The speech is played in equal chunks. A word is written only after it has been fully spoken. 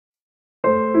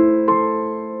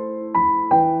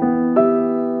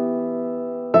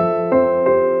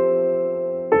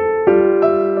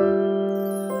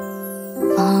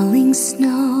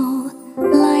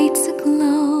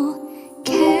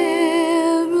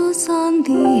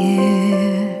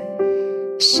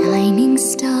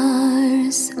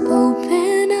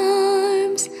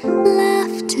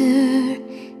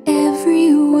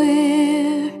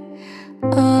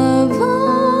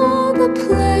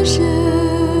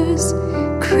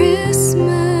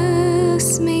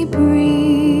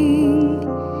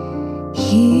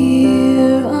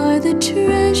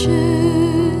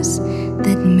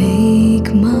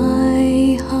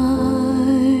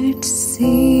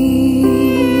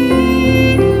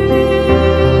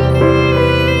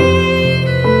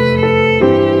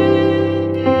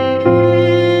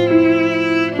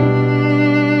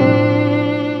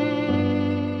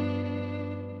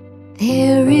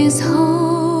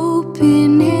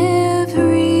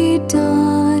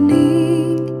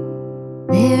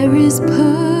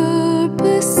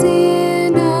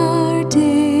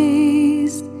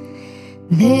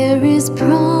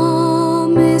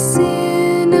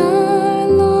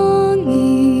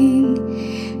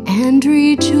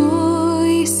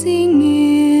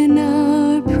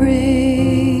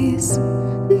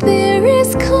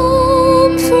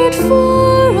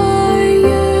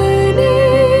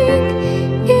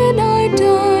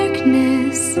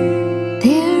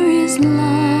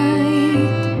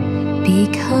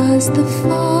because the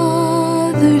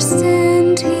Father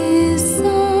sent His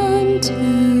Son to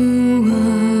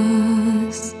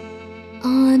us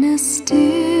on a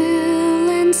still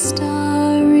and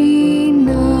starry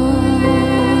night.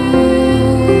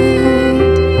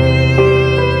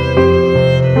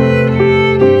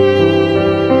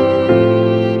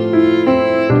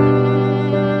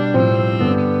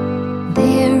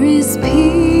 There is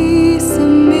peace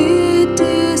amid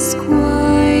disquiet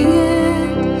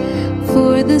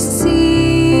for the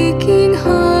seeking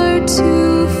heart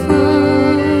to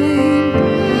find.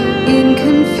 In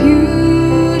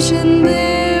confusion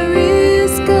there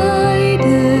is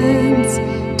guidance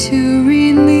to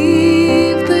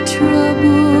relieve the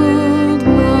troubled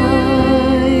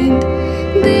mind.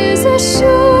 There's a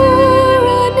sure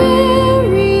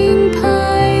unerring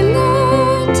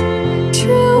pilot,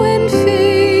 true and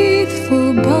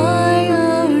faithful by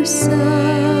our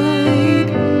side,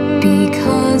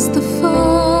 because the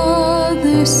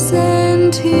Father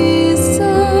sent His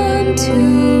Son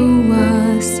to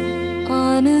us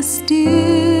on a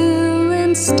still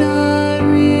and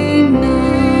starry night.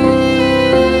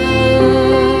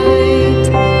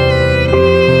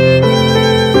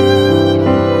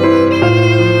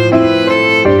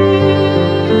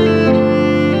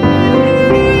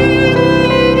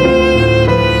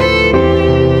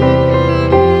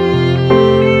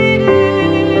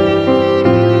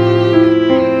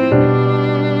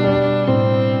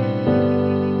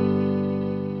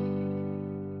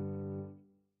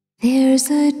 There's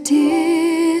a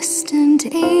distant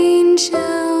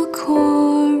angel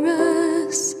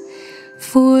chorus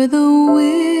for the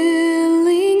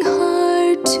willing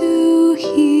heart to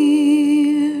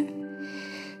hear.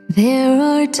 There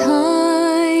are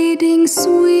tidings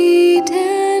sweet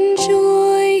and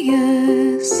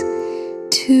joyous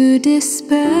to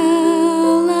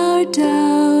dispel our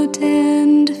doubt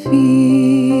and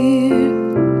fear.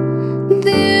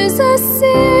 There's a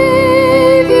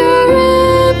Savior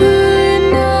ever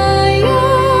nigh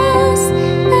us,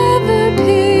 ever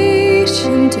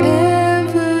patient,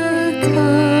 ever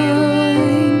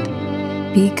kind,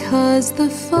 because the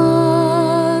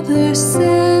Father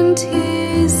sent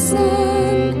His Son